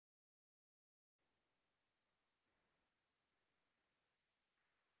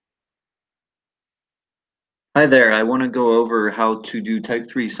Hi there, I want to go over how to do type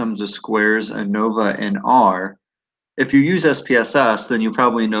 3 sums of squares, ANOVA, and R. If you use SPSS, then you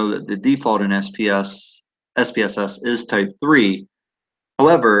probably know that the default in SPSS is type 3.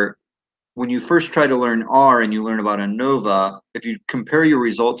 However, when you first try to learn R and you learn about ANOVA, if you compare your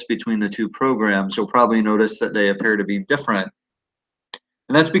results between the two programs, you'll probably notice that they appear to be different.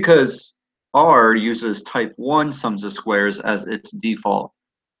 And that's because R uses type 1 sums of squares as its default.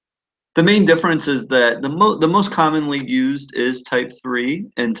 The main difference is that the most commonly used is type 3,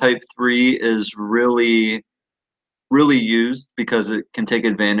 and type 3 is really used because it can take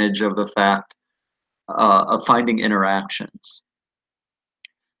advantage of the fact of finding interactions.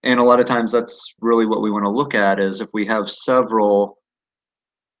 And a lot of times that's really what we want to look at is if we have several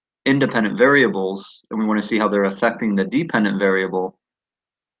independent variables and we want to see how they're affecting the dependent variable,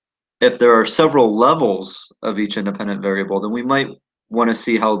 if there are several levels of each independent variable, then we might want to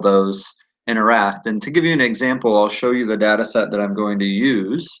see how those interact. And to give you an example, I'll show you the data set that I'm going to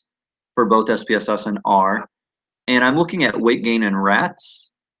use for both SPSS and R. And I'm looking at weight gain in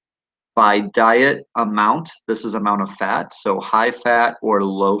rats by diet amount. This is amount of fat, so high fat or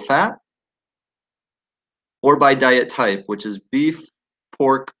low fat, or by diet type, which is beef,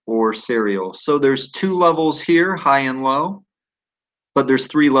 pork, or cereal. So there's two levels here, high and low, but there's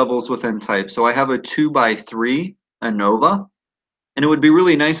three levels within type. So I have a 2x3 ANOVA, and it would be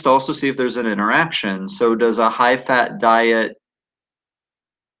really nice to also see if there's an interaction. So does a high-fat diet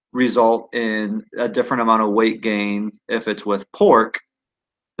result in a different amount of weight gain if it's with pork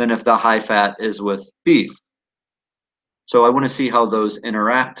than if the high fat is with beef? So I want to see how those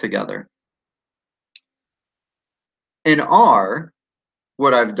interact together. In R,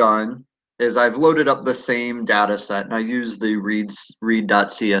 what I've done is I've loaded up the same data set, and I use the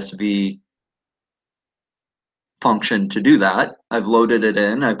read.csv function to do that. I've loaded it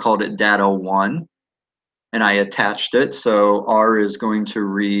in, I've called it data1, and I attached it. So R is going to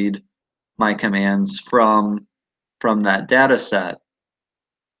read my commands from that data set.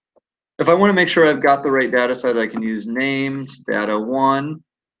 If I want to make sure I've got the right data set, I can use names, data1,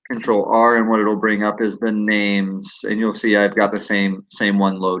 control R, and what it'll bring up is the names. And you'll see I've got the same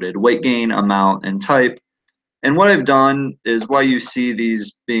one loaded, weight gain, amount, and type. And what I've done is why you see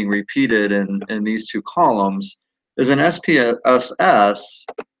these being repeated in these two columns is in SPSS,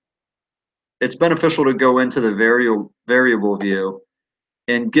 it's beneficial to go into the variable view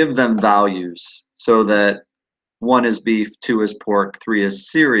and give them values so that 1 is beef, 2 is pork, 3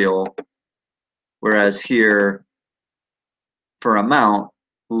 is cereal, whereas here for amount,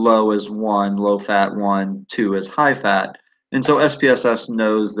 low is 1, low fat 1, 2 is high fat. And so SPSS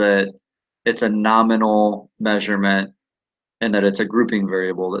knows that it's a nominal measurement and that it's a grouping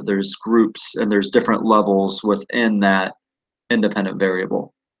variable, that there's groups and there's different levels within that independent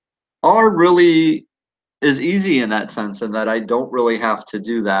variable. R really is easy in that sense, in that I don't really have to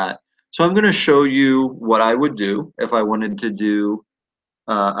do that. So I'm going to show you what I would do if I wanted to do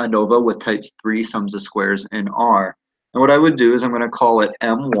ANOVA with type 3 sums of squares in R. And what I would do is I'm going to call it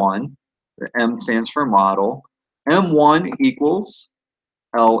M1. The M stands for model. M1 equals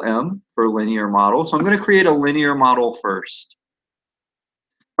LM for linear model. So I'm going to create a linear model first.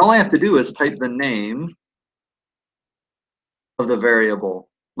 All I have to do is type the name of the variable.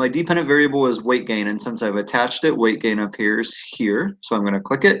 My dependent variable is weight gain, and since I've attached it, weight gain appears here. So I'm going to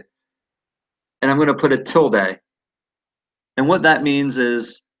click it, and I'm going to put a tilde. And what that means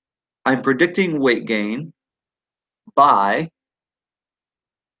is I'm predicting weight gain by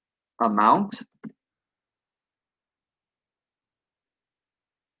amount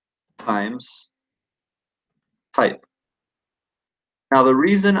times type. Now the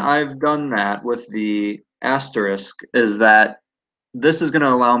reason I've done that with the asterisk is that this is going to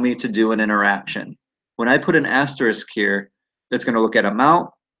allow me to do an interaction. When I put an asterisk here, it's going to look at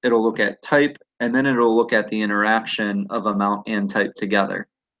amount, it'll look at type, and then it'll look at the interaction of amount and type together.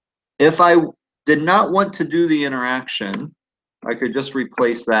 If I did not want to do the interaction, I could just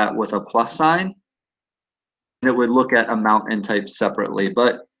replace that with a plus sign, and it would look at amount and type separately.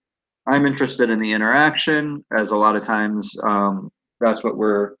 But I'm interested in the interaction, as a lot of times that's what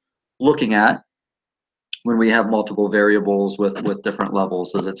we're looking at when we have multiple variables with different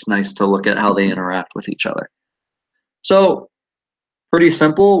levels, is it's nice to look at how they interact with each other. So pretty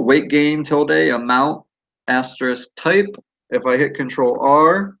simple, weight gain tilde, amount, asterisk, type. If I hit Control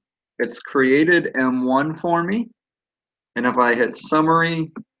R, it's created M1 for me. And if I hit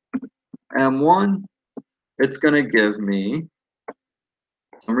summary M1, it's going to give me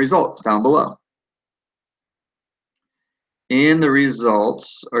some results down below. And the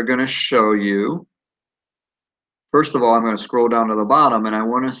results are going to show you, first of all, I'm going to scroll down to the bottom and I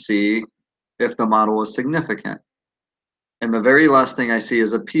want to see if the model is significant. And the very last thing I see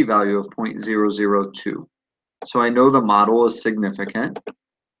is a p-value of 0.002. So I know the model is significant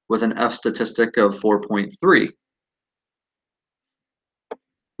with an F statistic of 4.3.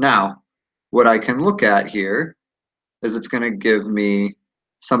 Now, what I can look at here is it's going to give me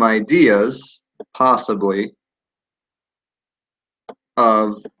some ideas, possibly,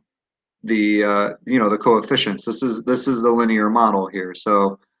 of the the coefficients. This is the linear model here.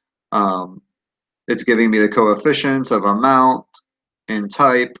 So it's giving me the coefficients of amount and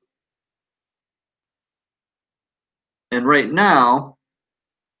type. And right now,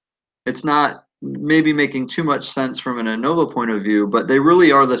 it's not maybe making too much sense from an ANOVA point of view, but they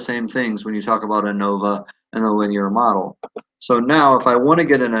really are the same things when you talk about ANOVA and the linear model. So now if I want to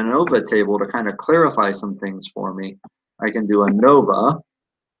get an ANOVA table to kind of clarify some things for me, I can do ANOVA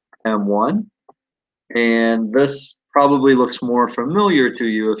M1, and this probably looks more familiar to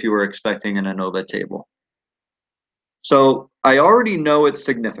you if you were expecting an ANOVA table. So I already know it's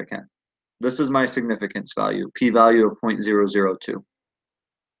significant. This is my significance value, p-value of 0.002.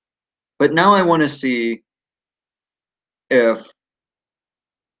 But now I want to see if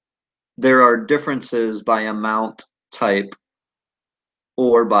there are differences by amount, type,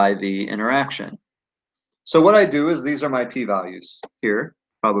 or by the interaction. So what I do is these are my p-values here,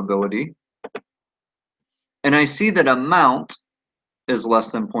 probability. And I see that amount is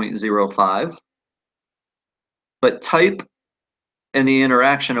less than 0.05, but type and the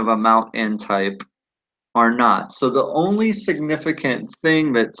interaction of amount and type are not. So the only significant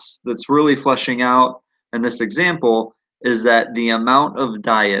thing that's really fleshing out in this example is that the amount of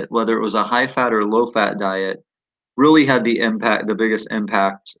diet, whether it was a high fat or low fat diet, really had the biggest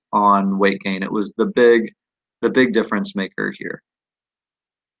impact on weight gain. It was the big difference maker here.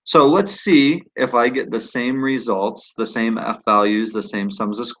 So let's see if I get the same results, the same F values, the same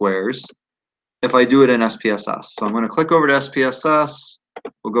sums of squares, if I do it in SPSS. So I'm going to click over to SPSS.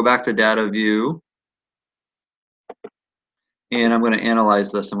 We'll go back to data view. And I'm going to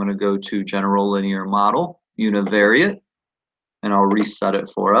analyze this. I'm going to go to general linear model, univariate, and I'll reset it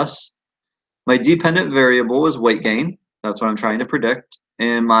for us. My dependent variable is weight gain. That's what I'm trying to predict.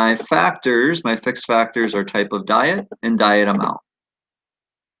 And my factors, my fixed factors, are type of diet and diet amount.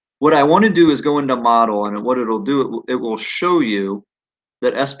 What I want to do is go into model, and what it'll do, it will show you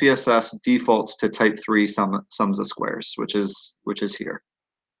that SPSS defaults to type 3 sums of squares, which is here.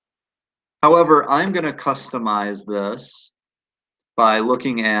 However, I'm going to customize this by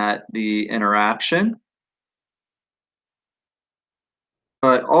looking at the interaction,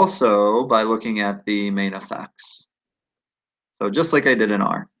 but also by looking at the main effects. So just like I did in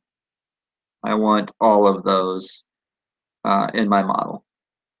R, I want all of those in my model.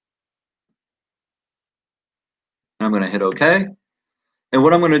 And I'm going to hit OK. And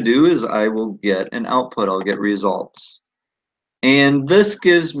what I'm going to do is I will get an output. I'll get results. And this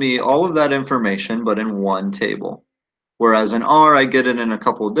gives me all of that information, but in one table. Whereas in R, I get it in a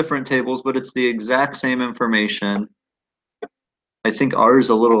couple of different tables, but it's the exact same information. I think R is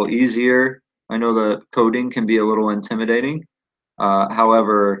a little easier. I know the coding can be a little intimidating.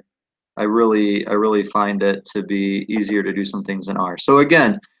 However, I really find it to be easier to do some things in R. So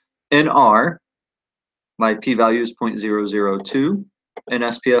again, in R, my p-value is 0.002. In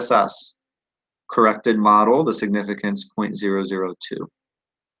SPSS, corrected model, the significance 0.002.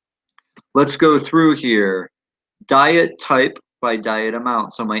 Let's go through here. Diet type by diet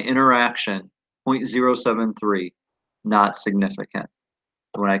amount. So my interaction, 0.073, not significant.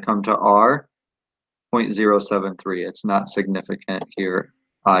 When I come to R, 0.073, it's not significant here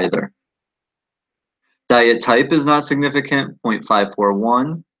either. Diet type is not significant,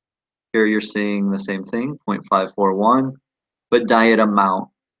 0.541. Here you're seeing the same thing, 0.541. But diet amount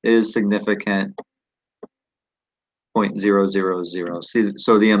is significant, 0.000. See,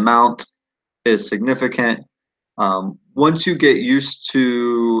 so the amount is significant. Once you get used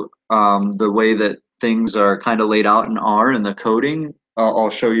to the way that things are kind of laid out in R and the coding, I'll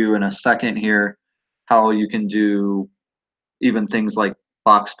show you in a second here how you can do even things like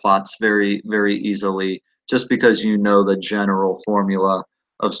box plots very, very easily, just because you know the general formula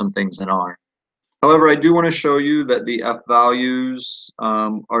of some things in R. However, I do want to show you that the F values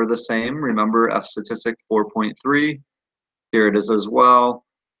are the same. Remember, F statistic 4.3. Here it is as well.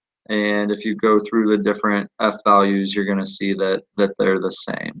 And if you go through the different F values, you're going to see that they're the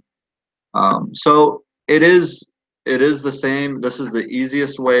same. So it is the same. This is the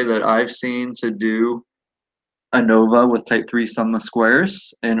easiest way that I've seen to do ANOVA with type 3 sum of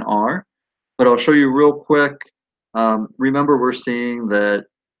squares in R. But I'll show you real quick. Remember, we're seeing that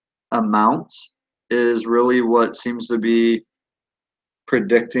amount is really what seems to be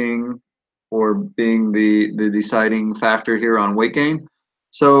predicting or being the deciding factor here on weight gain.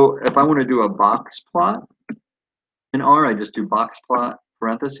 So if I want to do a box plot in R, I just do box plot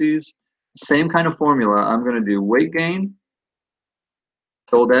parentheses. Same kind of formula. I'm going to do weight gain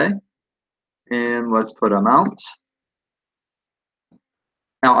tilde, and let's put amount.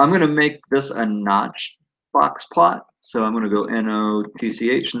 Now I'm going to make this a notch box plot. So I'm going to go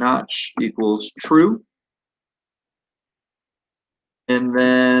NOTCH notch equals true. And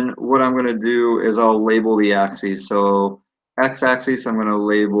then what I'm going to do is I'll label the axes. So x-axis I'm going to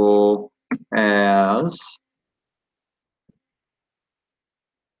label as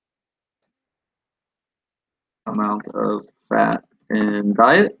amount of fat in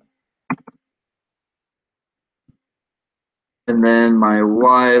diet. And then my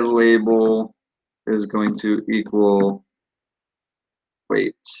y label is going to equal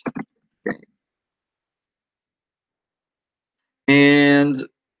weight gain. And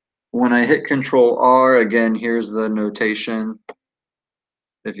when I hit Control R, again, here's the notation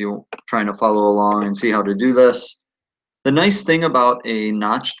if you're trying to follow along and see how to do this. The nice thing about a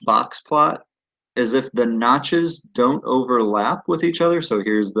notched box plot is if the notches don't overlap with each other, so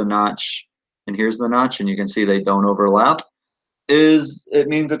here's the notch and here's the notch, and you can see they don't overlap, it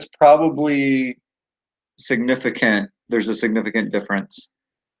means it's probably significant. There's a significant difference.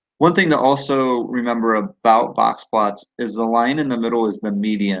 One thing to also remember about box plots is the line in the middle is the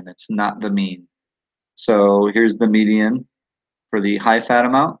median. It's not the mean. So here's the median for the high fat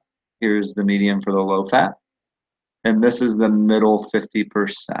amount. Here's the median for the low fat. And this is the middle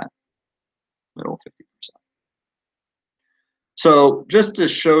 50%. Middle 50%. So just to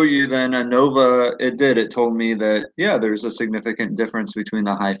show you then, ANOVA, it told me that, yeah, there's a significant difference between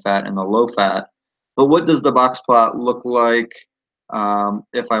the high fat and the low fat. But what does the box plot look like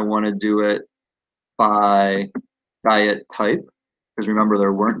if I want to do it by diet type? Because remember,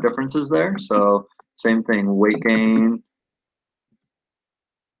 there weren't differences there. So same thing, weight gain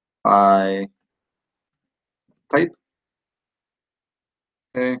by type.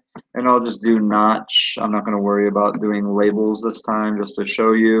 Okay, and I'll just do notch. I'm not going to worry about doing labels this time, just to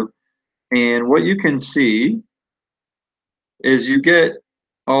show you. And what you can see is you get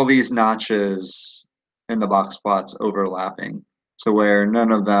all these notches in the box plots overlapping to where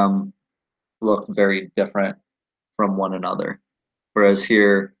none of them look very different from one another. Whereas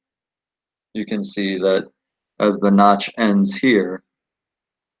here, you can see that as the notch ends here,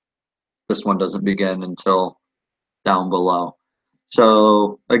 this one doesn't begin until down below.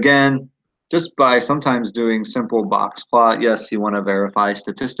 So again, just by sometimes doing simple box plot, yes, you want to verify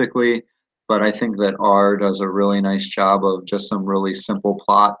statistically, but I think that R does a really nice job of just some really simple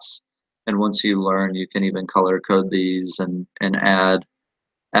plots. And once you learn, you can even color code these and add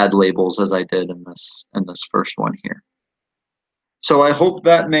labels as I did in this first one here. So I hope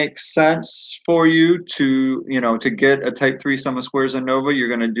that makes sense for you to get a type 3 sum of squares ANOVA, you're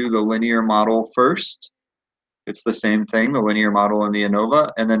going to do the linear model first. It's the same thing, the linear model and the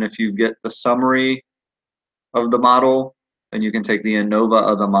ANOVA. And then if you get the summary of the model, then you can take the ANOVA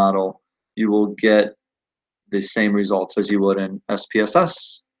of the model. You will get the same results as you would in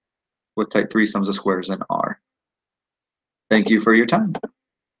SPSS with type 3 sums of squares in R. Thank you for your time.